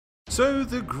So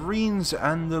the Greens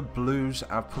and the Blues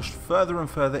have pushed further and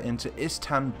further into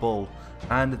Istanbul,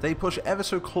 and they push ever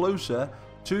so closer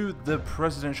to the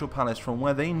presidential palace from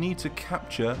where they need to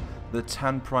capture the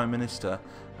Tan Prime Minister.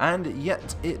 And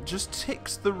yet it just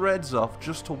ticks the Reds off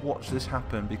just to watch this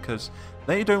happen, because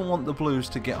they don't want the Blues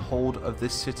to get hold of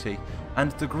this city.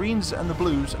 And the Greens and the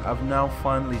Blues have now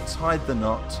finally tied the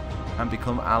knot and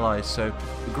become allies. So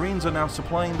the Greens are now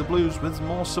supplying the Blues with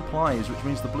more supplies, which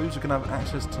means the Blues are going to have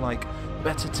access to like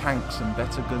better tanks and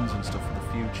better guns and stuff in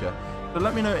the future. But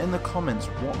let me know in the comments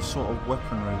what sort of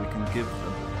weaponry we can give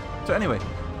them. So anyway,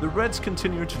 the Reds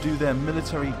continue to do their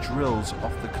military drills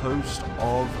off the coast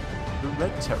of the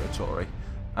Red territory,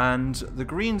 and the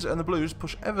Greens and the Blues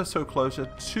push ever so closer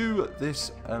to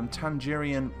this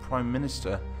Tangerian Prime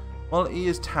Minister. Well, he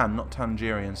is Tan, not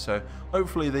Tangerian, so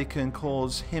hopefully they can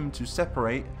cause him to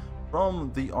separate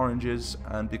from the Oranges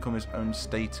and become his own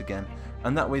state again.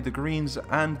 And that way the Greens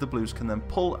and the Blues can then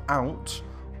pull out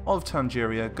of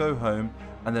Tangeria, go home,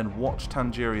 and then watch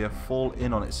Tangeria fall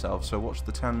in on itself. So watch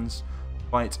the Tans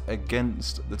fight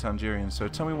against the Tangerians. So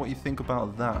tell me what you think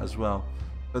about that as well.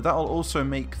 But that will also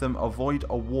make them avoid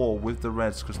a war with the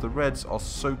Reds, because the Reds are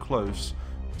so close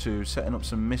to setting up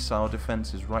some missile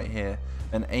defences right here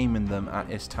and aiming them at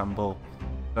Istanbul.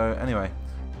 So anyway,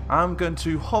 I'm going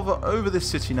to hover over this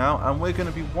city now, and we're going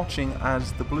to be watching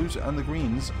as the Blues and the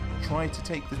Greens try to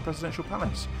take this presidential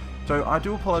palace. So I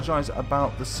do apologise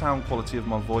about the sound quality of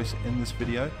my voice in this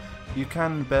video. You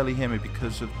can barely hear me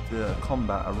because of the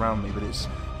combat around me, but it's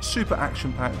super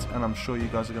action packed and I'm sure you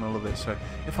guys are going to love it. So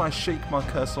if I shake my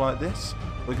cursor like this,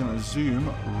 we're going to zoom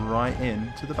right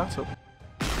in to the battle.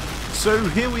 So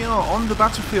here we are on the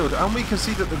battlefield, and we can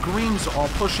see that the Greens are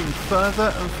pushing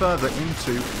further and further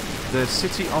into the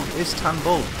city of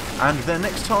Istanbul, and their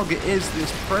next target is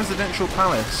this presidential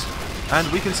palace.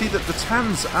 And we can see that the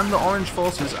Tans and the Orange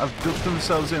forces have dug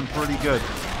themselves in pretty good.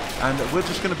 And we're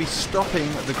just going to be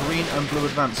stopping the Green and Blue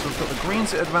advance. So we've got the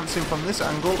Greens advancing from this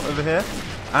angle over here,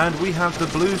 and we have the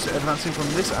Blues advancing from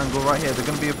this angle right here. They're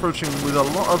going to be approaching with a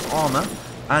lot of armour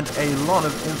and a lot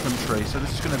of infantry. So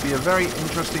this is going to be a very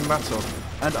interesting battle.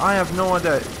 And I have no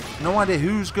idea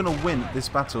who's going to win this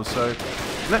battle. So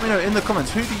let me know in the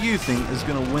comments, who do you think is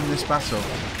going to win this battle?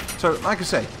 So like I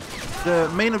say,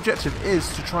 the main objective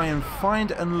is to try and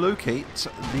find and locate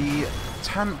the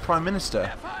Tan Prime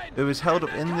Minister, who is held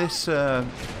up in this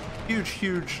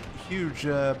huge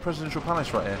presidential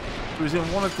palace right here. Who is in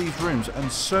one of these rooms,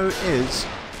 and so is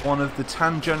one of the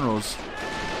Tan generals.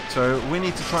 So we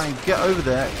need to try and get over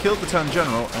there, kill the Tan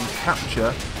general, and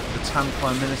capture the Tan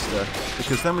Prime Minister,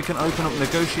 because then we can open up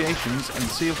negotiations and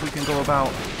see if we can go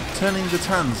about turning the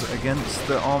Tans against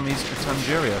the armies of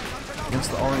Tangeria,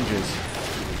 against the Oranges.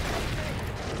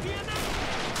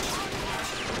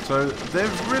 So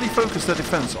they've really focused their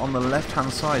defence on the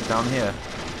left-hand side down here.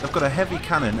 They've got a heavy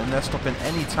cannon, and they're stopping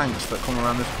any tanks that come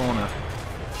around this corner.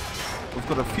 We've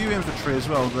got a few infantry as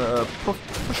well that are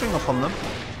pushing up on them.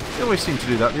 They always seem to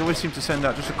do that. They always seem to send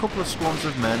out just a couple of squads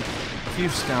of men, a few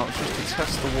scouts, just to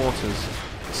test the waters,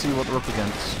 to see what they're up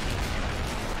against.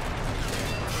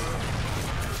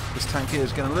 This tank here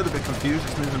is getting a little bit confused.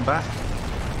 It's moving back.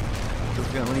 So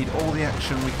we're going to need all the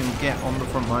action we can get on the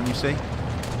front line, you see.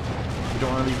 We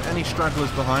don't want to leave any stragglers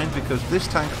behind, because this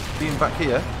tank being back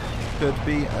here could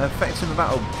be affecting the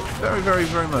battle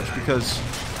very much, because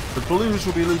the Blues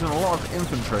will be losing a lot of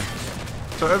infantry.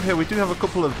 So over here we do have a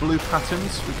couple of blue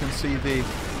patterns. We can see the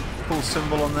full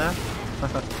symbol on there. Look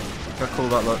how cool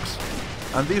that looks.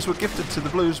 And these were gifted to the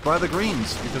Blues by the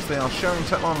Greens, because they are sharing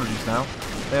technologies now.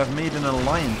 They have made an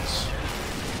alliance.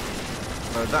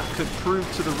 So that could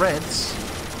prove to the Reds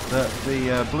that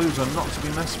the Blues are not to be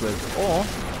messed with, or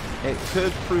it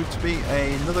could prove to be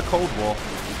another Cold War.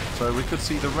 So we could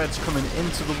see the Reds coming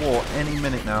into the war any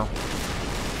minute now.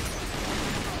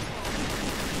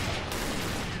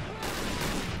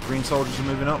 Green soldiers are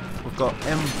moving up. We've got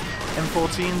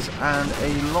M14s and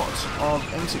a lot of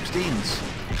M16s.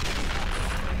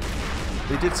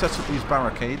 They did set up these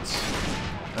barricades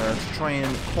to try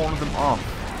and corner them off,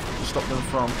 to stop them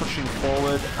from pushing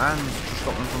forward and to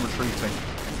stop them from retreating.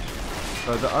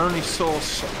 So the only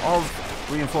source of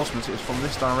reinforcements is from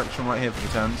this direction right here for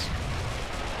the Tans.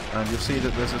 And you'll see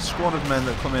that there's a squad of men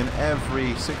that come in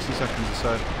every 60 seconds or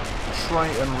so to try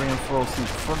and reinforce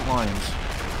these front lines.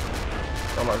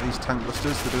 Got a lot of these tank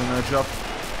busters, they're doing their job.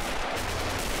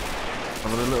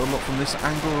 Have a little look from this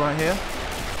angle right here.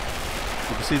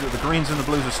 You can see that the Greens and the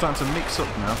Blues are starting to mix up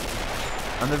now.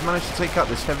 And they've managed to take out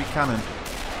this heavy cannon.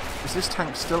 Is this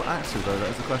tank still active though? That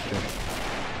is the question.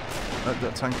 Oh,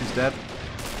 that tank is dead.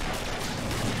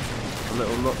 A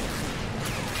little look.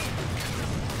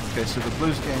 Okay, so the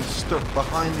blues are getting stuck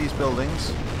behind these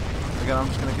buildings. Again, I'm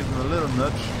just going to give them a little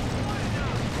nudge.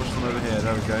 Push them over here.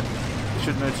 There we go. They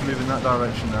should know to move in that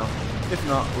direction now. If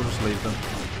not, we'll just leave them.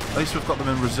 At least we've got them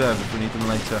in reserve if we need them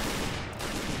later.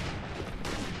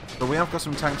 So we have got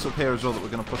some tanks up here as well that we're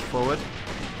going to push forward.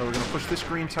 So we're going to push this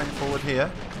green tank forward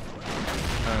here.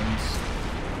 And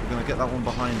we're going to get that one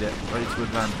behind it, ready to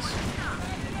advance.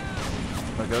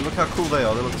 There we go. Look how cool they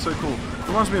are. They look so cool.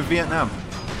 Reminds me of Vietnam.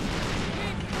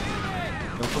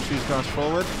 We'll push these guys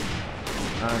forward.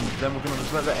 And then we're going to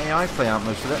just let the AI play out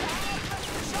most of it.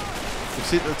 You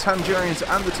see that the Tangerians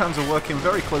and the Tans are working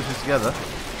very closely together.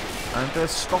 And they're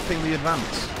stopping the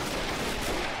advance.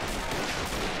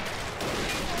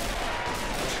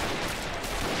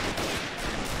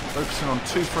 Focusing on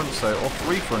two fronts though, or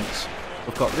three fronts.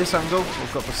 We've got this angle,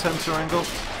 we've got the centre angle,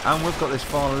 and we've got this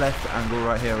far left angle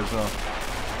right here as well.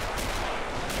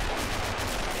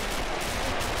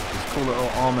 These cool little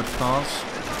armoured cars.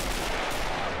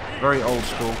 Very old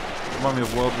school. Remind me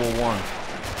of World War I.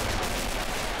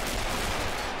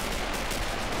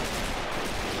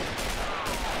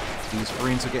 These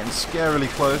greens are getting scarily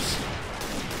close.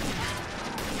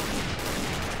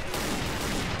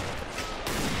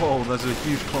 Oh, there's a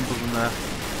huge clump of them there.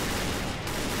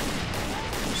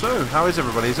 So, how is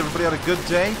everybody? Has everybody had a good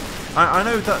day? I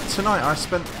know that tonight I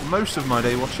spent most of my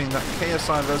day watching that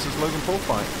KSI versus Logan Paul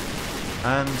fight.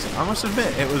 And I must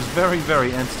admit, it was very,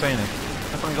 very entertaining.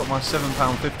 Definitely got my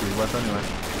 £7.50 worth anyway.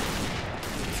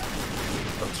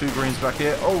 Got two greens back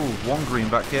here. Oh, one green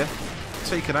back here.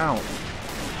 Take it out.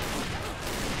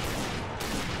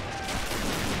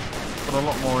 Got a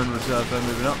lot more in reserve there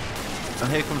moving up.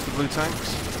 And here comes the blue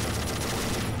tanks.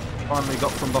 Finally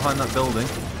got from behind that building.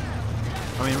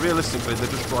 I mean, realistically, they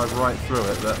just drive right through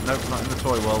it, but nope, not in the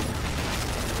toy world.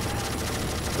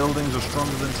 Buildings are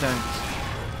stronger than tanks.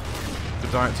 The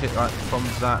direct hit right from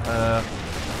that.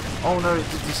 Oh no, it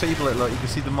did disable it, look, you can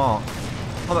see the mark.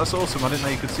 Oh, that's awesome, I didn't know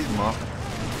you could see the mark.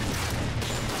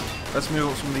 Let's move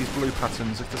up some of these blue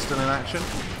patterns if they're still in action.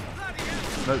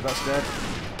 Nope, that's dead.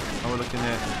 Oh, we're looking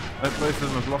here. Nope, both of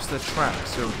them have lost their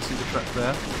tracks, so we can see the track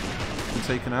there. Been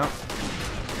taken out.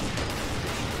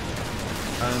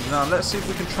 And now let's see if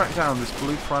we can track down this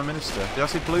blue Prime Minister. Did I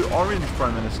say blue-orange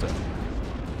Prime Minister?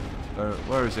 So,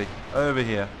 where is he? Over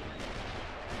here.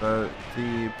 So,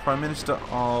 the Prime Minister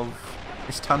of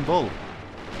Istanbul.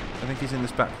 I think he's in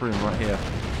this back room right here.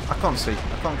 I can't see.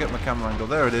 I can't get my camera angle.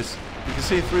 There it is. You can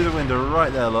see through the window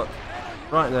right there, look.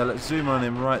 Right there. Let's zoom on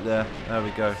him right there. There we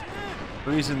go.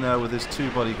 He's in there with his two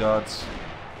bodyguards.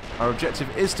 Our objective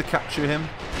is to capture him.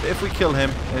 But if we kill him,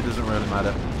 it doesn't really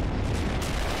matter.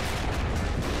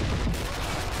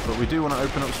 But we do want to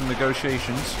open up some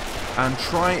negotiations and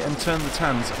try and turn the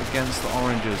Tans against the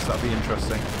Oranges. That'd be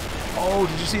interesting. Oh,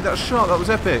 did you see that shot? That was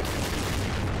epic.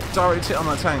 Direct hit on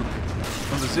that tank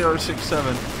on the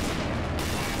 067.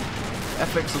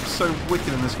 FX looks so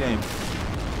wicked in this game.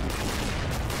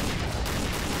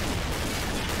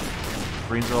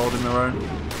 Greens are holding their own.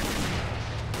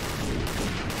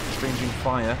 Exchanging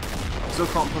fire. Still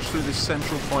can't push through this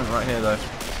central point right here though.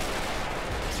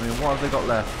 I mean, what have they got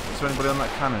left? Is there anybody on that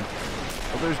cannon?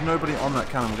 Well, there's nobody on that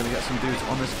cannon. We're going to get some dudes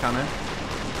on this cannon,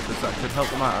 because that could help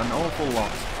them out an awful lot.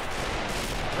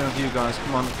 Some of you guys,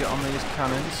 come on, get on these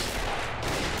cannons.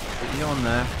 Get you on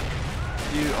there.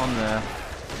 You on there.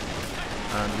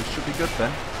 And we should be good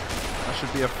then. That should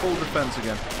be a full defense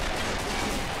again.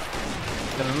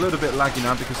 Getting a little bit laggy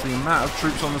now because of the amount of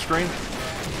troops on the screen.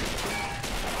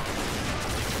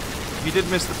 If you did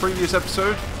miss the previous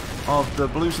episode of the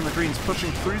Blues and the Greens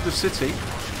pushing through the city,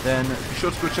 then be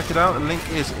sure to go check it out. The link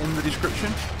is in the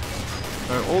description.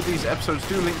 So all these episodes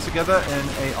do link together in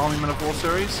a A.M.O.W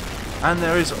series, and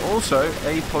there is also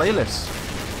a playlist.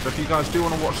 So if you guys do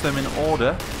want to watch them in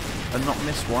order and not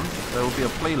miss one, there will be a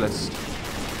playlist,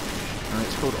 and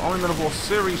it's called A.M.O.W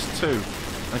Series 2.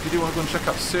 And if you do want to go and check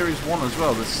out Series 1 as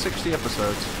well, there's 60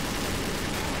 episodes.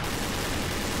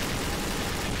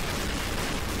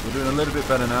 We're doing a little bit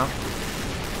better now.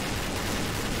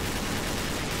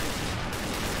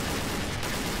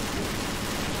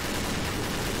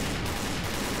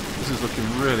 This is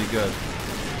looking really good.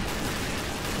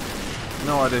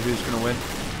 No idea who's going to win.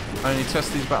 I only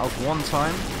test these battles one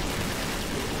time.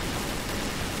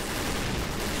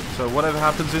 So whatever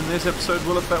happens in this episode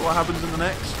will affect what happens in the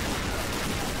next.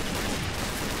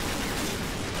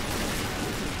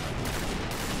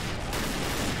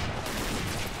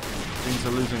 Greens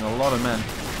are losing a lot of men.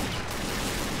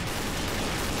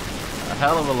 A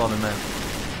hell of a lot of men.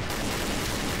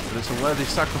 But it's a worthy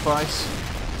sacrifice.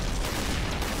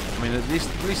 I mean, at least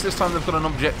this time they've got an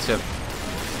objective.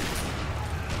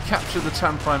 capture the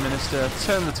Tan Prime Minister,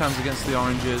 turn the Tans against the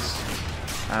Oranges,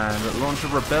 and launch a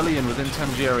rebellion within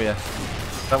Tangeria.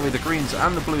 That way the Greens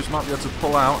and the Blues might be able to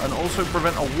pull out and also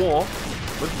prevent a war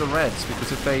with the Reds,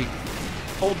 because if they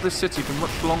hold this city for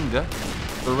much longer,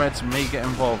 the Reds may get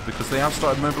involved, because they have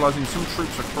started mobilizing some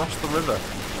troops across the river.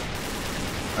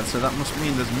 And so that must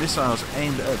mean there's missiles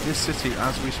aimed at this city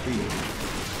as we speak.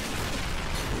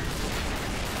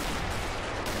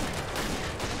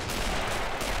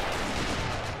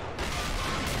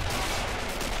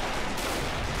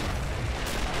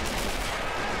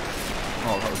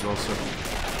 Oh, that was awesome.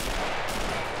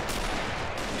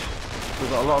 We've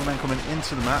got a lot of men coming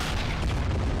into the map.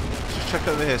 Let's just check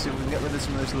over here, see if we can get rid of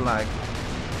some of this lag.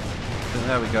 And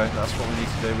there we go, that's what we need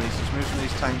to do. We need to move some of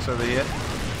these tanks over here.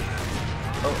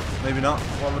 Oh, maybe not.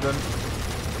 What have I done?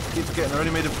 Keep forgetting they're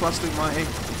only made of plastic, mighty.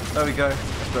 There we go,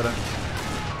 that's better.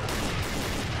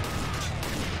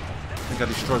 I think I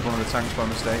destroyed one of the tanks by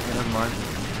mistake, but never mind.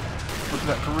 Look at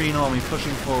that Korean army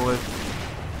pushing forward.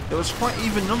 It was quite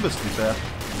even numbers, to be fair.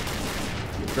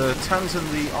 The Tans and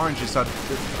the Oranges had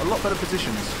a lot better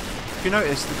positions. If you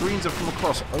notice, the Greens have come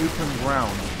across open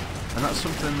ground, and that's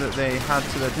something that they had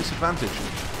to their disadvantage.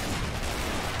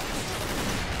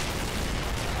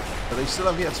 But they still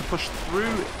have yet to push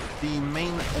through the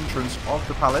main entrance of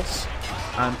the palace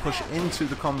and push into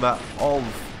the combat of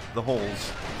the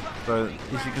halls. So,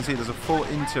 as you can see, there's a full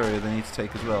interior they need to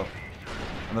take as well.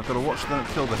 And they've got to watch them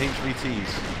kill the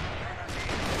HVTs.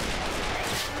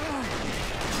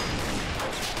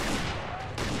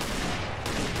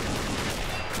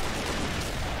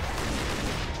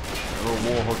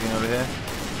 War hugging over here.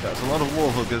 There's a lot of war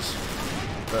huggers,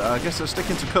 but I guess they're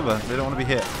sticking to cover. They don't want to be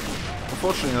hit.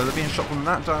 Unfortunately, though, they're being shot from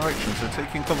that direction, so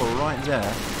taking cover right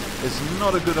there is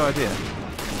not a good idea.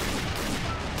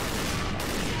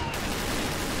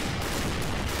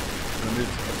 I'm going to move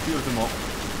a few of them up,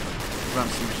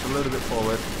 advance them just a little bit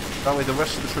forward. That way, the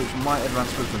rest of the troops might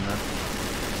advance with them then.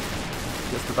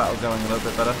 Gets the battle going a little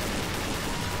bit better.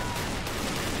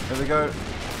 There we go.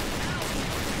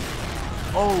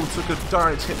 Oh, took a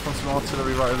direct hit from some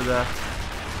artillery right over there.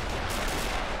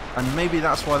 And maybe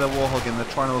that's why they're warhogging,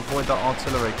 they're trying to avoid that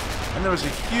artillery. And there is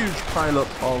a huge pile-up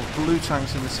of blue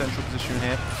tanks in the central position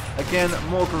here. Again,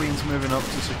 more Greens moving up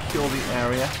to secure the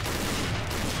area.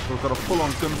 We've got a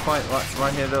full-on gunfight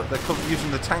right here. They're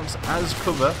using the tanks as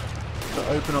cover to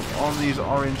open up on these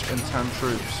Orange and Tan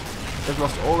troops. They've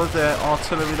lost all of their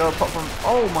artillery though, apart from...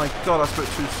 Oh my god, I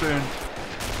spoke too soon.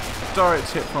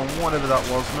 Direct hit from whatever that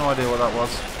was, no idea what that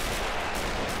was.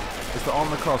 Is the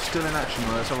armor car still in action?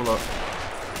 Let's have a look.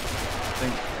 I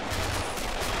think.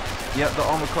 Yep, the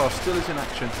armor car still is in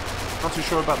action. Not too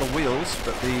sure about the wheels,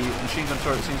 but the machine gun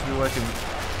turret seems to be working.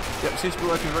 Yep, seems to be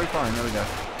working very fine. There we go.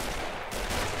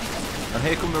 And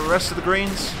here come the rest of the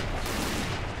Greens.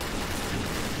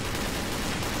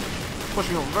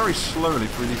 Pushing up very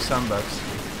slowly through these sandbags.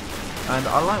 And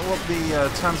I like what the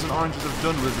Tans and Oranges have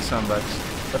done with the sandbags.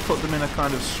 They've put them in a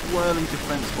kind of swirly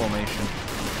defense formation,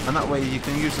 and that way you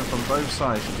can use them from both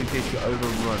sides just in case you're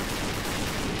overrun.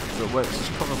 So it works as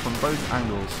cover from both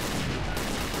angles.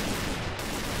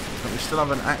 But we still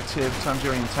have an active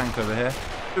Tangerian tank over here.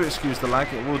 Do excuse the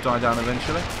lag, it will die down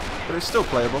eventually, but it's still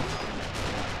playable.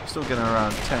 Still getting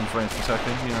around 10 frames per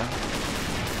second, you know.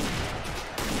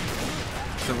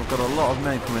 So we've got a lot of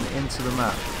men coming into the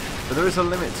map. But there is a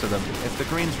limit to them. If the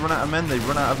Greens run out of men, they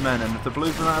run out of men, and if the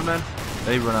Blues run out of men,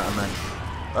 they run out of men.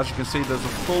 As you can see, there's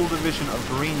a full division of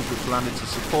Greens which landed to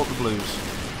support the Blues.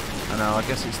 And now I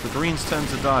guess it's the Greens' turn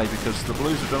to die, because the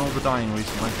Blues have done all the dying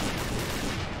recently.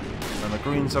 And the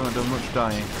Greens haven't done much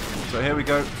dying. So here we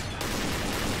go.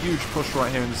 Huge push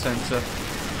right here in the centre.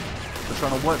 They're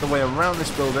trying to work their way around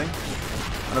this building.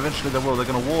 And eventually they will.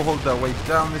 They're going to warhog their way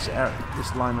down this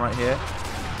line right here.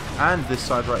 And this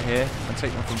side right here. And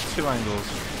take them from two angles.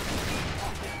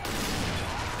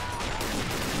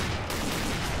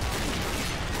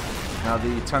 Now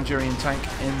the Tangerian tank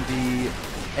in the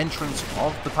entrance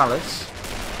of the palace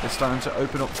is starting to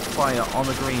open up fire on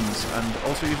the Greens and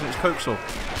also using its coke saw.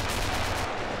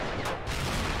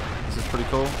 This is pretty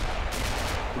cool.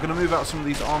 We're going to move out some of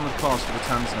these armoured cars for the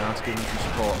Tans now to give them some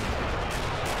support.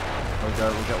 There we go,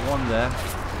 we'll get one there.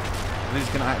 And these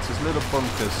are going to act as little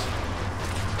bunkers.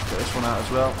 Get this one out as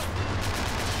well.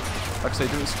 Like I say,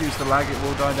 do excuse the lag, it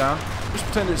will die down. Just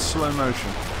pretend it's slow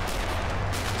motion.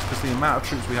 Because the amount of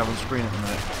troops we have on screen at the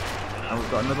minute. And we've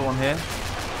got another one here.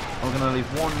 And we're going to leave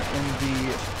one in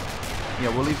the...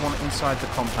 Yeah, we'll leave one inside the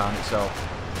compound itself.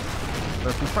 So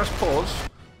if we press pause,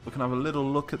 we can have a little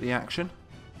look at the action.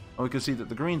 And we can see that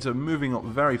the Greens are moving up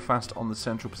very fast on the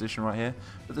central position right here.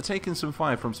 But they're taking some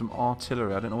fire from some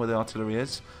artillery. I don't know where the artillery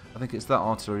is. I think it's that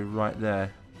artillery right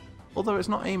there. Although it's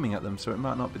not aiming at them, so it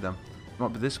might not be them. It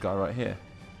might be this guy right here.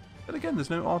 But again,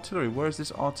 there's no artillery. Where is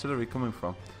this artillery coming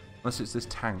from? Unless it's this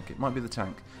tank. It might be the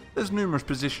tank. There's numerous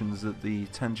positions that the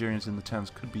Tangerians and the Tans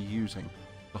could be using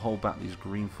to hold back these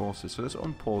green forces. So let's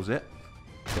unpause it.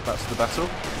 Get back to the battle.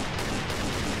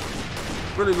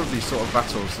 Really love these sort of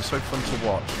battles. They're so fun to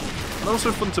watch. And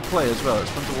also fun to play as well. It's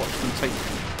fun to watch them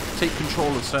take control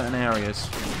of certain areas.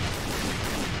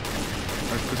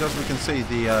 Because as we can see,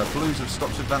 the Blues have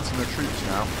stopped advancing their troops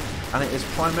now. And it is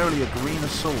primarily a green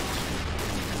assault.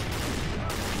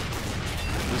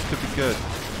 This could be good.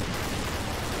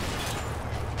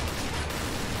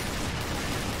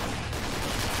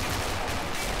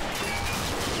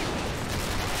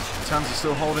 The Tans are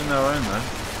still holding their own though.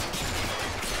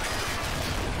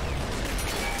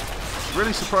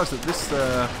 Really surprised that this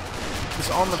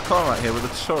armoured car right here with the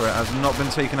turret has not been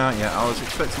taken out yet. I was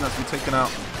expecting that to be taken out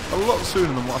a lot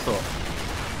sooner than what I thought.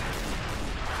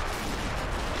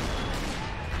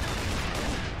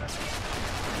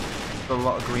 A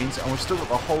lot of greens, and we've still got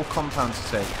the whole compound to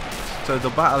take. So the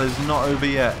battle is not over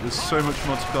yet. There's so much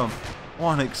more to come.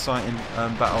 What an exciting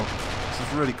battle. This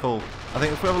is really cool. I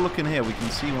think if we have a look in here, we can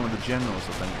see one of the generals,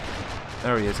 I think.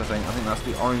 There he is, I think. I think that's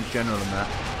the orange general in there.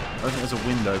 I don't think there's a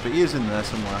window, but he is in there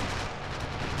somewhere.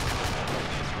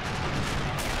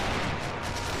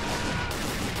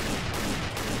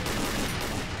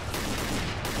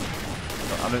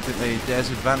 But I don't think they dare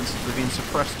to advance. They've been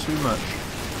suppressed too much.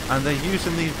 And they're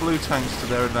using these blue tanks to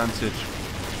their advantage.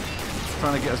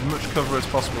 Trying to get as much cover as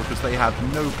possible because they had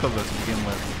no cover to begin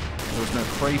with. There was no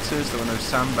craters, there were no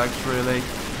sandbags really.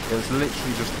 It was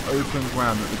literally just open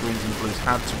ground that the Greens and the Blues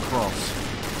had to cross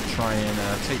to try and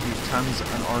take these Tans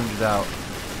and Oranges out.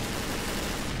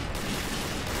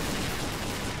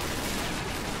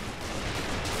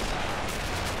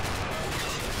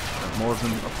 And more of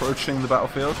them approaching the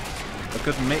battlefield. A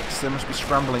good mix. They must be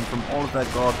scrambling from all of their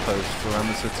guard posts around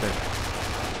the city.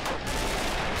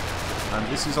 And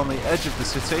this is on the edge of the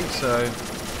city, so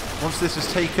once this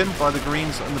is taken by the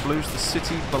Greens and the Blues, the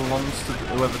city belongs to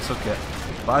whoever took it.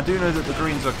 But I do know that the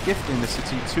Greens are gifting the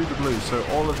city to the Blues, so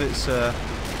all of its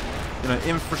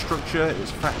infrastructure,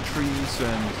 its factories,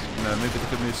 and maybe they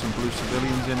could move some Blue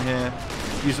civilians in here,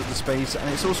 use up the space, and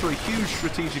it's also a huge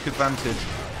strategic advantage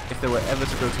if they were ever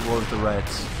to go to war with the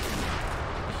Reds.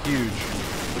 Huge,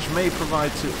 which may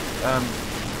provide to,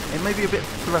 it may be a bit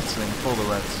threatening for the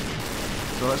Reds.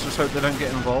 So let's just hope they don't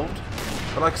get involved.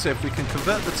 But like I said, if we can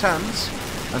convert the Tans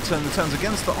and turn the Tans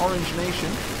against the Orange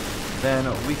Nation, then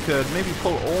we could maybe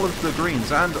pull all of the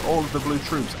Greens and all of the Blue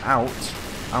troops out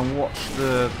and watch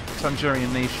the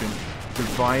Tangerian nation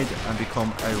divide and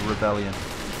become a rebellion.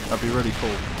 That'd be really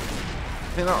cool.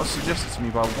 I think that was suggested to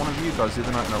me by one of you guys the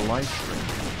other night in a live stream.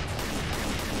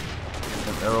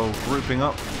 They're all grouping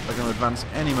up. They're going to advance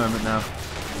any moment now.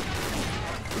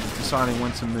 They're just deciding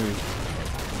when to move.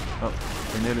 Oh,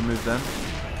 they nearly moved then.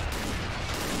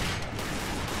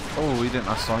 Oh, he didn't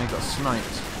last long. He got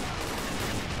sniped.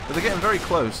 But they're getting very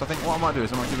close. I think what I might do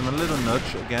is I might give them a little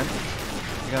nudge again.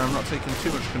 Again, I'm not taking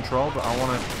too much control, but I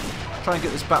want to try and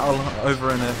get this battle over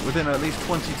within at least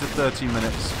 20 to 30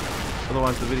 minutes.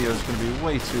 Otherwise, the video is going to be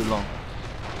way too long.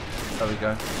 There we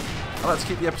go. I like to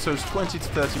keep the episodes 20 to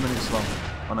 30 minutes long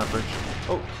on average.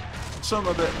 Oh, some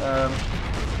a bit,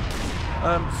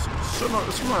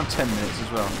 some around 10 minutes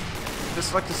as well. If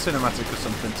it's like a cinematic or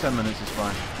something, 10 minutes is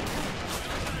fine.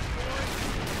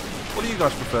 What do you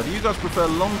guys prefer? Do you guys prefer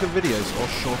longer videos or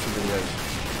shorter videos?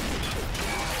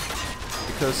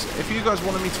 Because if you guys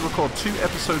wanted me to record 2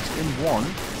 episodes in one,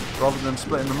 rather than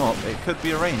splitting them up, it could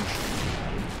be arranged.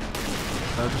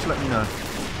 Just let me know.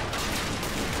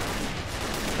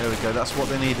 There we go, that's what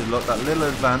they needed. Look, that little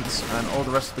advance, and all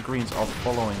the rest of the Greens are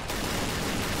following.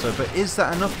 So, but is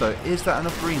that enough though? Is that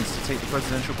enough Greens to take the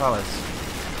presidential palace?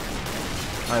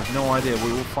 I have no idea.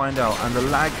 We will find out. And the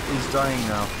lag is dying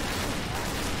now.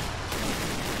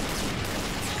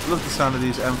 Love the sound of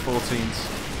these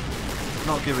M14s.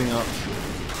 Not giving up.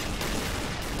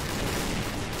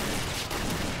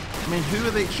 I mean, who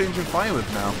are they exchanging fire with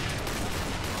now?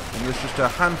 And there's just a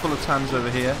handful of Tans over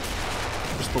here.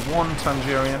 Just the one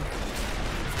Tangerian.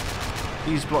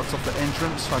 He's blocked off the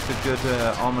entrance like a good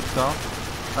armoured car.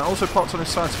 And also parked on his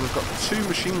side, so we've got 2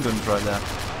 machine guns right there.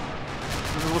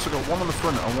 And we've also got one on the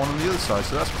front and one on the other side,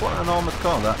 so that's quite an armoured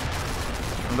car, that.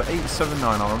 Number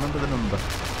 879, I'll remember the number.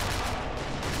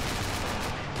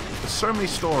 There's so many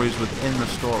stories within the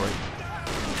story.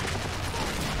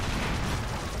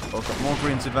 Well, I've got more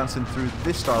Greens advancing through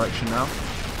this direction now.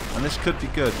 And this could be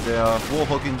good. They are wall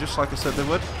hugging just like I said they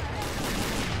would.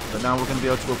 But now we're going to be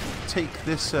able to take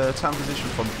this town position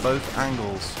from both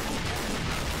angles.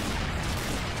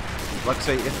 Like I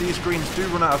say, if these greens do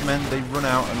run out of men, they run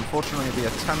out, and unfortunately it'll be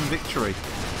a tan victory.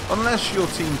 Unless you're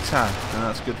Team Tan, and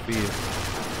that's good for you.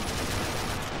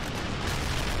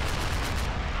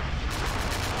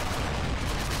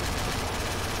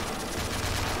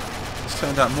 This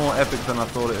turned out more epic than I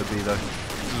thought it would be though.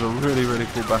 This is a really, really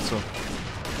cool battle.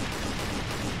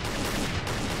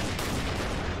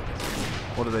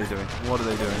 What are they doing? What are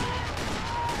they doing?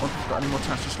 I wonder if we've got any more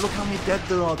tanks. Just look how many dead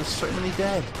there are. There's so many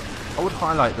dead. I would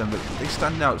highlight them, but they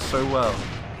stand out so well.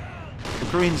 The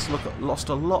Greens lost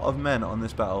a lot of men on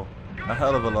this battle. A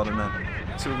hell of a lot of men.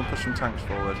 Let's see if we can push some tanks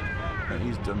forward. No,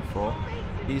 he's done for.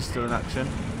 He's still in action.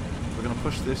 We're going to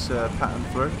push this pattern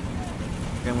through.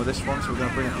 Again with this one, so we're going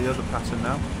to bring up the other pattern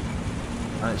now.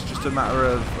 And it's just a matter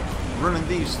of running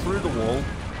these through the wall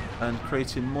and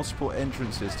creating multiple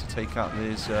entrances to take out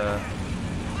these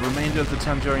remainder of the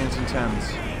Tangerians and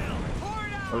Tans.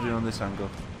 What are we doing on this angle?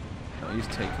 No, he's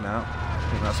taken out. I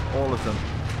think that's all of them.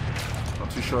 Not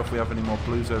too sure if we have any more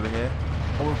blues over here.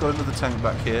 Oh, we've got another tank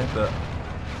back here, but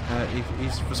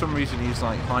he's for some reason he's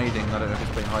like hiding. I don't know if he's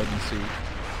playing hide and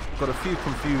seek. Got a few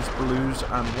confused blues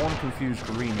and one confused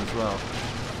green as well.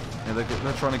 Yeah,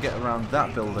 they're trying to get around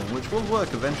that building, which will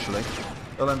work eventually.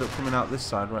 They'll end up coming out this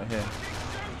side right here.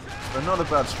 But not a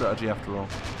bad strategy after all.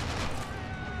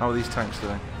 How are these tanks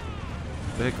doing?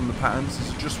 So here come the patterns. This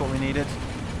is just what we needed.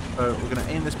 So we're going to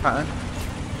aim this pattern.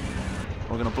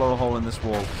 We're going to blow a hole in this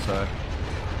wall. So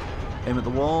aim at the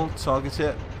wall, target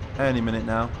it. Any minute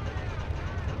now.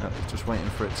 Just waiting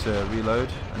for it to reload.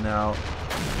 And now,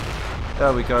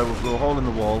 there we go. We'll blow a hole in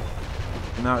the wall.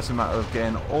 And now it's a matter of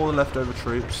getting all the leftover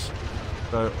troops.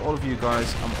 So all of you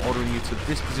guys, I'm ordering you to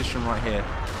this position right here.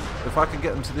 If I can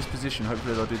get them to this position,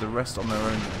 hopefully they'll do the rest on their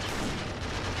own.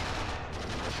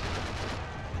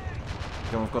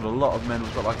 Again, we've got a lot of men.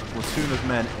 We've got like a platoon of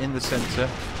men in the centre,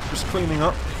 just cleaning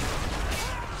up.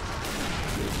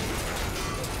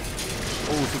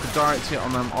 Oh, if we could direct hit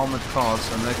on them armoured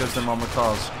cars, and there goes them armoured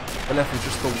cars. They're left with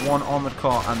just the one armoured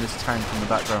car and this tank in the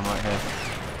background right here.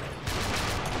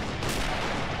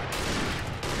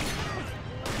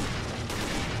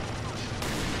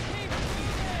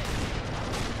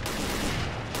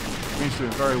 Green's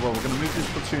doing very well. We're going to move this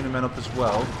platoon of men up as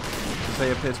well, because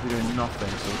they appear to be doing nothing.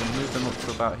 So we're going to move them up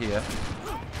to about here.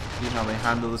 See how they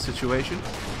handle the situation.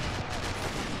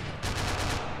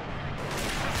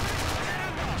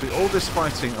 So all this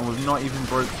fighting and we've not even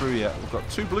broke through yet. We've got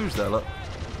two blues there, look.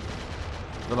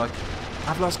 They're like,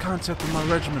 I've lost contact with my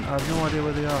regiment. I have no idea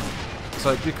where they are. It's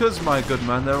like, because my good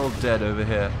man, they're all dead over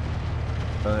here.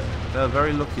 They're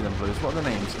very lucky, them blues. What are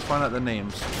their names? Let's find out their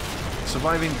names.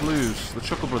 Surviving blues, the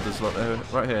Chuckle brothers, look, they're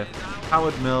right here.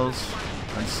 Howard Mills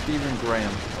and Stephen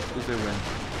Graham. Who's they win?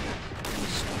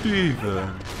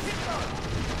 Stephen.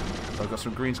 So I've got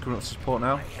some greens coming up to support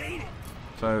now.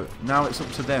 So now it's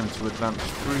up to them to advance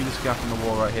through this gap in the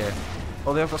wall right here.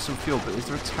 Oh, they have got some fuel, but is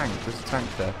there a tank? There's a tank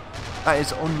there. That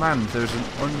is unmanned. There's an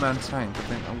unmanned tank. I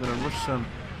think I'm going to rush some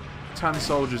tan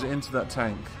soldiers into that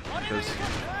tank, because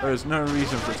there is no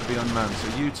reason for it to be unmanned.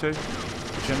 So you two,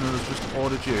 the general has just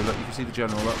ordered you. Look, you can see the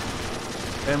general, look.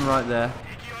 Him right there.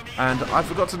 And I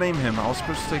forgot to name him. I was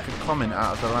supposed to take a comment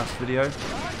out of the last video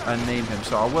and name him.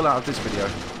 So I will out of this video.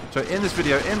 So in this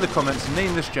video, in the comments,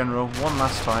 name this general one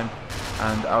last time.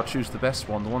 And I'll choose the best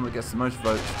one. The one that gets the most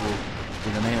votes will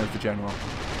be the name of the general.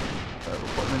 So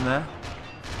we'll put him in there.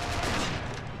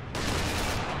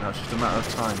 Now it's just a matter of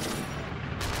time.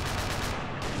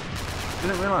 I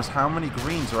didn't realise how many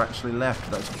greens are actually left.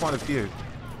 That's quite a few.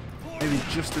 Maybe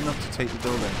just enough to take the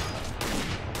building.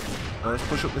 So let's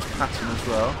push up this pattern as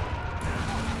well.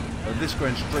 This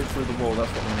going straight through the wall,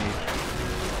 that's what we need.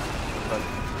 Like,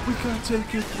 we can't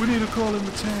take it. We need to call in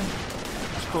the tank.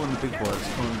 Let's call in the big boys.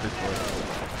 Call in the big boys.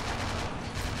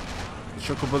 The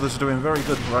Chuckle brothers are doing very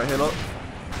good right here, look.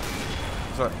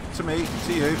 It's like, to me,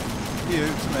 to you,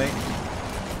 to me.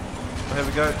 So here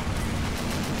we go.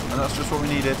 And that's just what we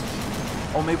needed.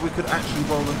 Or maybe we could actually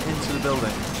roll them into the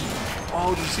building.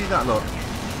 Oh, did you see that, look?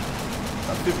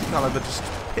 That 50 caliber just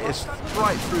pierced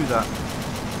right through that.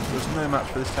 There's no match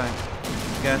for this tank.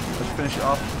 Again, let's finish it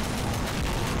off.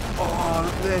 Oh,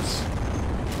 look at this.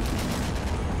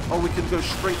 Oh, we could go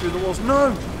straight through the walls.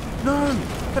 No! No!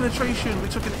 Penetration! We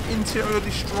took an interior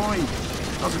destroyed.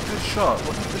 That was a good shot.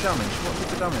 What did the damage? What did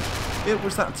the damage? It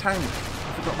was that tank.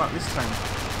 I forgot about this tank.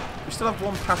 We still have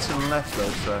one pattern left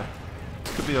though, so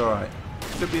this could be alright.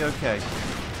 This could be okay.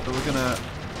 But we're going to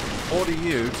order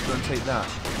you to go and take that.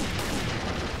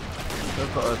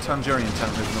 They've got a Tangerian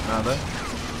tank moving up now though.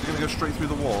 He's going to go straight through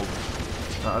the wall.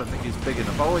 No, I don't think he's big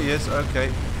enough. Oh, he is.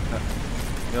 Okay.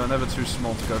 You're never too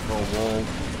small to go for a wall.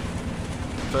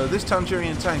 So this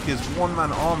Tangerian tank is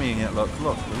one-man armying it. Look,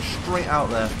 it's straight out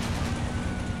there.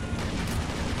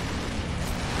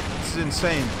 This is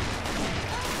insane.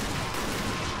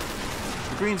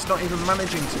 The Green's not even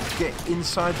managing to get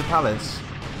inside the palace.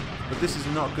 But this is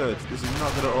not good. This is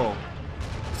not good at all.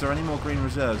 Is there any more Green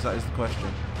reserves? That is the question.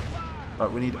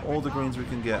 Right, we need all the Greens we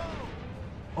can get.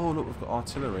 Oh, look, we've got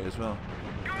artillery as well.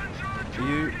 Are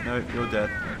you? No, you're dead.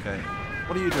 Okay.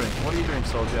 What are you doing? What are you doing,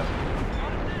 soldier?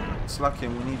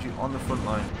 Slacking, we need you on the front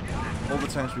line. All the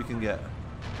tanks we can get.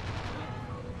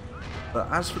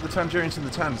 But as for the Tangerians and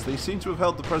the Tans, they seem to have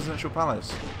held the presidential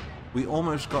palace. We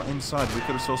almost got inside. We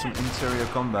could have saw some interior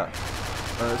combat.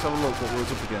 Let's have a look what we're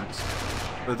up against.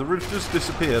 But the roof does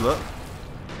disappear, look.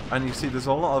 And you see there's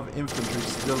a lot of infantry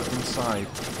still inside.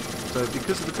 So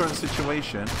because of the current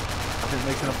situation, I think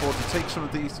they can afford to take some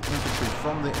of these infantry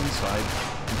from the inside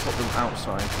and put them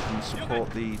outside and support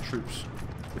the troops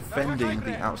defending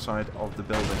the outside of the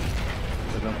building.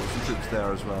 They're going to put some troops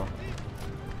there as well.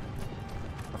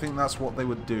 I think that's what they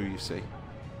would do, you see.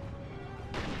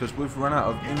 Because we've run out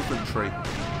of infantry.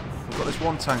 We've got this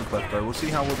one tank left though. We'll see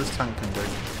how well this tank can do.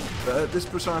 But at this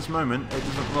precise moment, it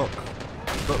doesn't look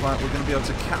like we're going to be able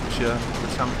to capture the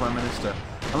Tan Prime Minister.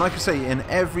 And like I say, in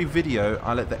every video,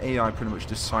 I let the AI pretty much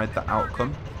decide the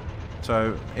outcome.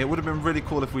 So it would have been really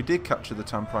cool if we did capture the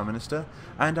Tan Prime Minister.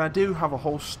 And I do have a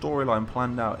whole storyline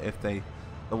planned out if there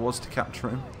was to capture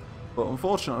him. But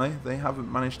unfortunately, they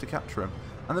haven't managed to capture him.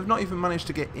 And they've not even managed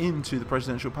to get into the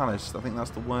presidential palace. I think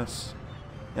that's the worst.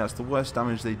 Yeah, it's the worst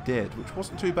damage they did, which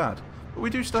wasn't too bad. But we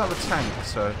do still have a tank,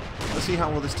 so let's see how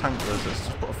well this tank does. Let's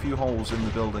just put a few holes in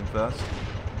the building first.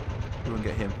 We won't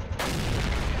get him.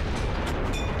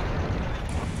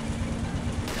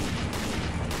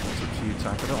 It's up to you,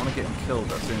 tank. I don't want to get him killed,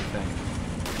 that's the only thing.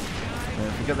 And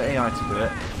if we get the AI to do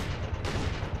it,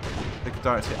 they could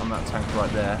direct hit on that tank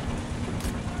right there.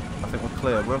 I think we're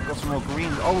clear. We've got some more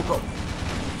green. Oh,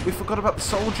 we forgot about the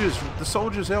soldiers. The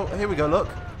soldiers, oh, here we go, look.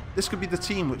 This could be the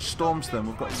team which storms them.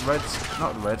 We've got reds,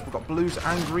 not reds, we've got blues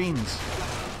and greens.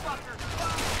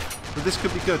 But this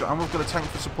could be good, and we've got a tank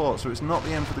for support, so it's not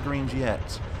the end for the Greens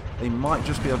yet. They might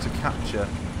just be able to capture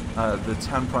the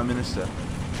Tan Prime Minister.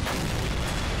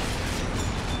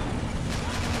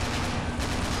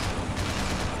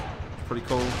 Pretty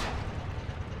cool.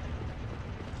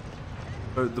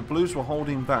 So the Blues were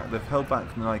holding back. They've held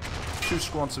back like 2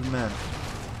 squads of men.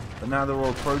 But now they're all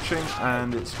approaching,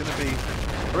 and it's going to be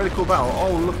a really cool battle.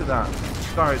 Oh, look at that.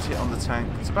 Direct hit on the tank.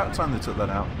 It's about time they took that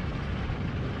out.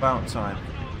 About time.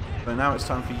 But now it's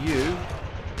time for you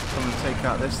to come and take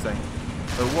out this thing.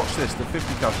 So watch this. The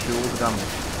 50 cal do all the damage.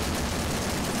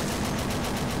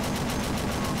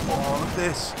 Oh, look at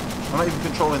this. I'm not even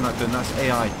controlling that gun. That's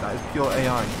AI. That is pure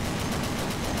AI.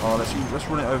 Oh, let's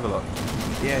run it over, look.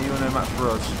 Yeah, you are no match for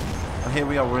us. And here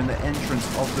we are. We're in the entrance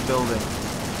of the building.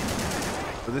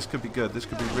 So this could be good. This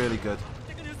could be really good.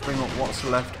 Bring up what's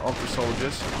left of the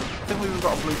soldiers. I think we've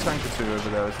got a blue tank or 2 over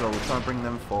there as well. We'll try and bring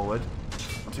them forward.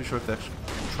 Not too sure if they're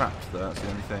trapped there. That's the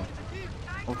only thing.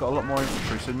 We've got a lot more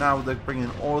infantry. So now they're bringing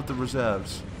in all of the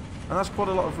reserves. And that's quite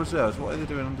a lot of reserves. What are they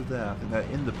doing under there? I think they're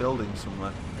in the building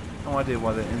somewhere. No idea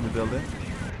why they're in the building.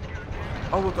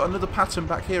 Oh, we've got another pattern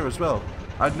back here as well.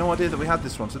 I had no idea that we had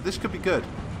this one. So this could be good.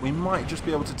 We might just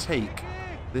be able to take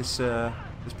this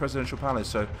this presidential palace.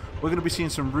 So we're going to be seeing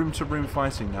some room-to-room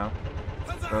fighting now.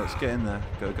 So let's get in there.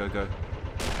 Go, go, go.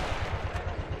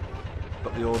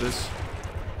 Got the orders.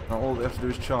 Now all we have to do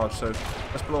is charge. So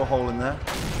let's blow a hole in there.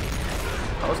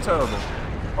 That was terrible.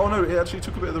 Oh no, it actually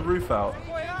took a bit of the roof out.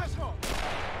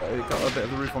 It got a bit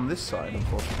of the roof on this side,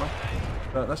 unfortunately.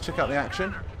 But let's check out the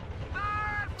action.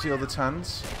 See all the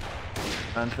Tans.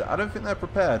 And I don't think they're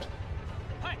prepared.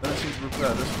 They don't seem to be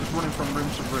prepared. They're just running from room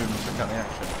to room to check out the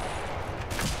action.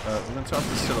 We're going to turn off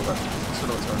the silhouette. The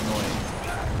silhouettes are annoying.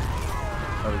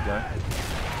 There we go. I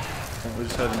think we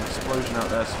just heard an explosion out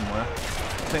there somewhere.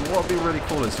 I think what would be really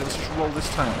cool is let's just roll this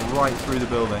tank right through the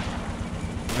building.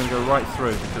 We're going to go right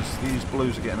through because these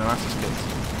blues are getting their asses kicked.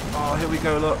 Oh, here we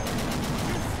go, look.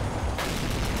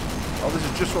 Oh, this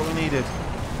is just what we needed.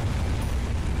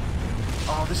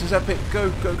 Oh, this is epic. Go,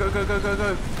 go, go, go, go, go,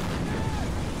 go.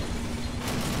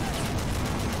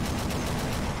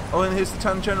 Oh, and here's the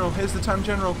Tan General. Here's the Tan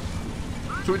General.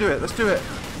 Should we do it? Let's do it.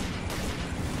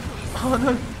 Oh,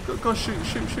 no. Go, shoot,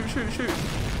 shoot, shoot, shoot, shoot.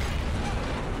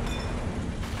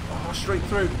 Oh, straight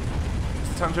through. Is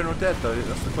the Tan General dead, though?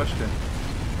 That's the question.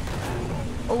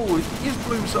 Oh, he is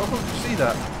blew himself up. Did you see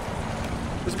that?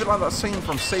 It's a bit like that scene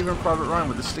from Saving Private Ryan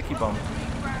with the sticky bomb.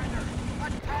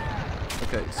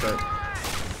 Okay, so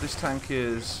this tank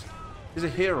is a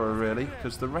hero, really,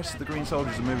 because the rest of the green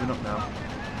soldiers are moving up now.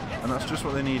 And that's just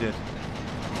what they needed.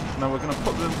 Now we're going to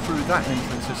put them through that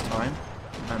entrance this time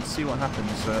and see what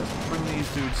happens. So let's bring these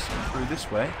dudes through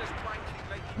this way.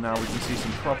 Now we can see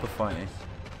some proper fighting.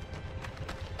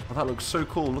 Oh, that looks so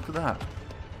cool. Look at that.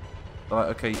 Right,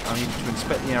 okay, I need to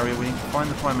inspect the area. We need to find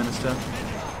the Prime Minister.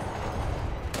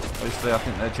 Obviously, I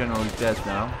think they're generally dead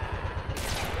now.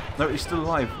 No, he's still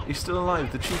alive. He's still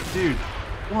alive. The cheeky dude.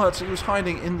 What? He was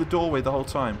hiding in the doorway the whole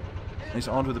time. And he's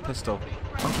armed with a pistol.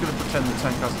 I'm just going to pretend the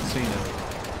tank hasn't seen him.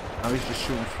 Now he's just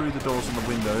shooting through the doors and the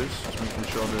windows. Just making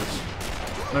sure there's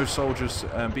no soldiers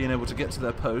being able to get to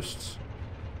their posts.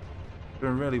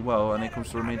 Doing really well. And here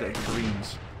comes the remainder of the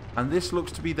Greens. And this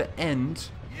looks to be the end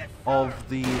of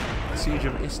the Siege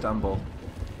of Istanbul.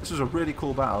 This was a really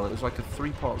cool battle. It was like a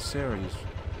 3-part series.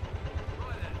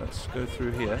 Let's go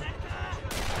through here.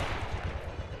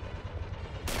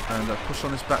 And push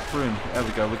on this back room. There we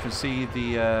go. We can see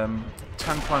the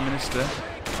Tan Prime Minister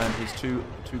and his two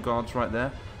guards right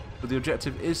there. But the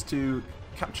objective is to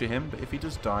capture him. But if he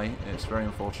does die, it's very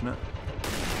unfortunate.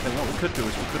 And what we could do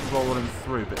is we could roll him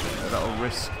through, but that'll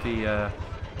risk the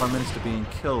Prime Minister being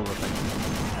killed, I think.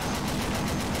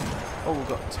 Oh, we've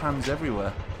got Tans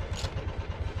everywhere.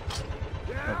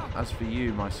 As for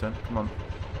you, my son, come on.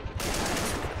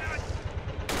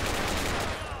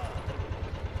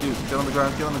 Dude, get on the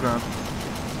ground, get on the ground.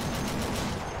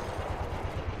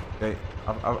 Okay,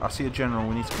 I see a general,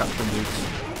 we need to capture him, dudes.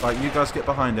 Right, you guys get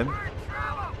behind him.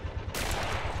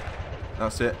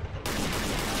 That's it.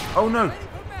 Oh no!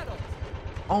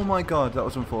 Oh my god, that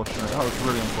was unfortunate. That was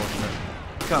really unfortunate.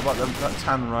 Look out about that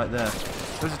Tan right there.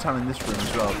 There's a Tan in this room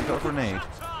as well. Have you got a grenade?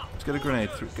 Let's get a grenade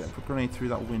through. Get a grenade through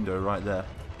that window right there.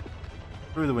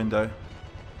 Through the window.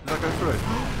 Did that go through?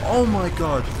 Oh my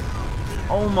god!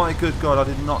 Oh my good god! I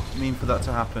did not mean for that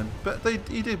to happen. But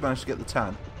he did manage to get the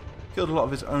Tan. Killed a lot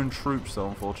of his own troops though,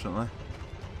 unfortunately.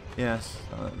 Yes,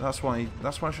 that's why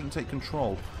I shouldn't take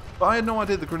control. But I had no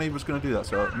idea the grenade was going to do that,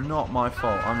 so not my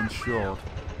fault. I'm insured.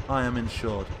 I am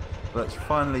insured. Let's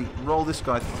finally roll this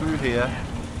guy through here.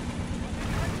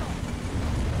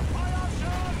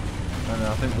 And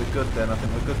I think we're good then. I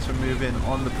think we're good to move in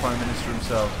on the Prime Minister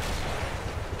himself.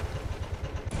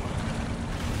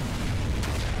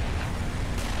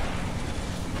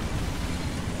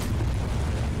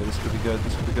 Okay, this could be good.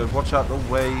 This could be good. Watch out the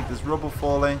way. There's rubble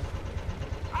falling.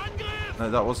 No,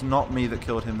 that was not me that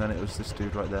killed him then. It was this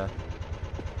dude right there.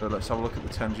 So let's have a look at the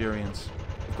Tangerians.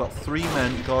 We've got 3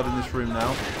 men guarding this room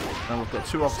now. And we've got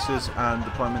 2 officers and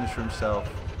the Prime Minister himself.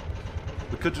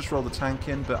 We could just roll the tank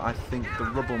in, but I think the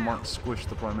rubble might squish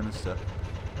the Prime Minister.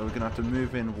 So we're going to have to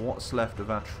move in what's left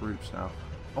of our troops now.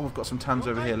 Oh, we've got some Tans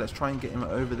over here. Let's try and get him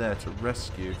over there to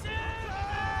rescue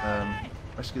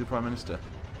the Prime Minister.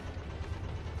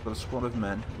 We've got a squad of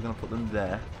men. We're going to put them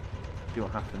there. See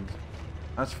what happens.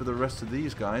 As for the rest of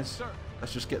these guys,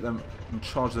 let's just get them and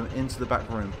charge them into the back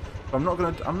room. But I'm not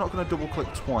gonna double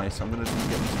click twice. I'm gonna just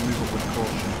get them to move up with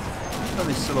caution. Turn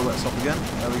these silhouettes up again.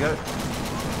 There we go.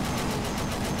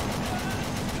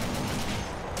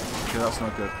 Okay, that's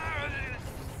not good.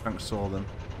 Thanks saw them.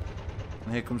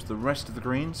 And here comes the rest of the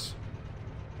Greens.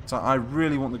 So I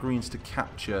really want the Greens to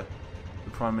capture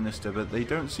the Prime Minister, but they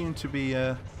don't seem to be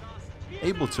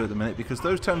able to at the minute because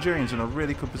those Tangerians are in a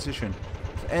really good position.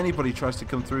 If anybody tries to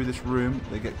come through this room,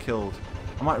 they get killed.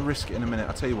 I might risk it in a minute.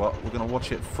 I'll tell you what, we're going to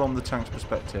watch it from the tank's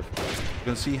perspective. We're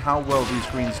going to see how well these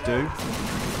Greens do.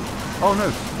 Oh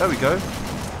no, there we go.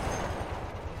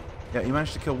 Yeah, he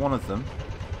managed to kill one of them.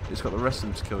 He's got the rest of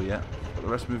them to kill yet. Got the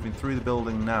rest moving through the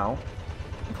building now,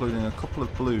 including a couple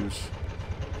of blues.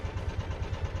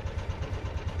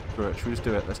 Screw it, should we just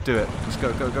do it? Let's do it. Let's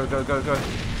go, go, go, go, go, go.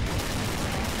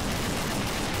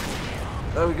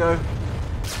 There we go.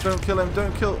 Don't kill him,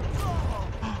 don't kill...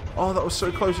 Oh, that was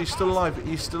so close. He's still alive.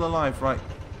 He's still alive. Right.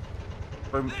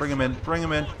 Bring him in. Bring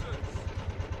him in.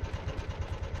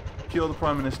 Secure the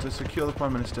Prime Minister. Secure the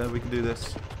Prime Minister. We can do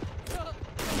this.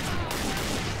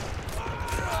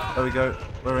 There we go.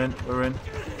 We're in. We're in.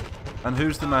 And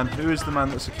who's the man? Who is the man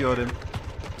that secured him?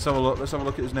 Let's have a look. Let's have a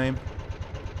look at his name.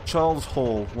 Charles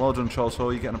Hall. Well done, Charles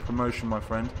Hall. You're getting a promotion, my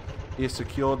friend. He has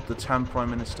secured the Tan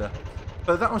Prime Minister.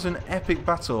 But that was an epic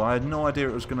battle. I had no idea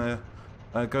it was going to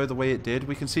go the way it did.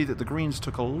 We can see that the Greens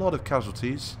took a lot of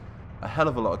casualties, a hell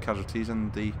of a lot of casualties,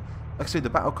 and like I say,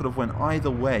 the battle could have went either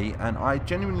way, and I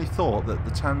genuinely thought that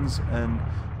the Tans and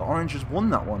the Oranges won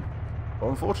that one. But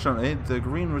unfortunately, the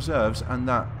Green reserves and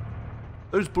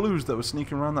those Blues that were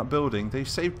sneaking around that building, they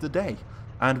saved the day.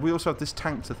 And we also have this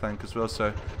tank to thank as well,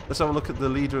 so let's have a look at the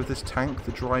leader of this tank,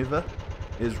 the driver.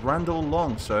 is Randall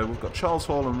Long. So we've got Charles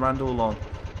Hall and Randall Long.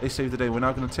 They saved the day. We're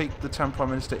now going to take the Tam Prime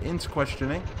Minister into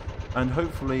questioning and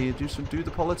hopefully do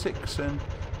the politics, and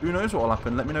who knows what will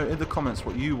happen. Let me know in the comments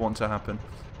what you want to happen.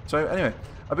 So anyway,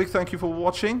 a big thank you for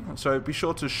watching. So be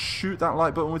sure to shoot that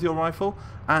like button with your rifle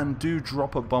and do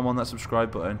drop a bomb on that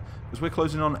subscribe button because we're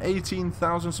closing on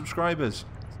 18,000 subscribers.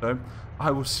 So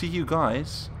I will see you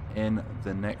guys in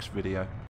the next video.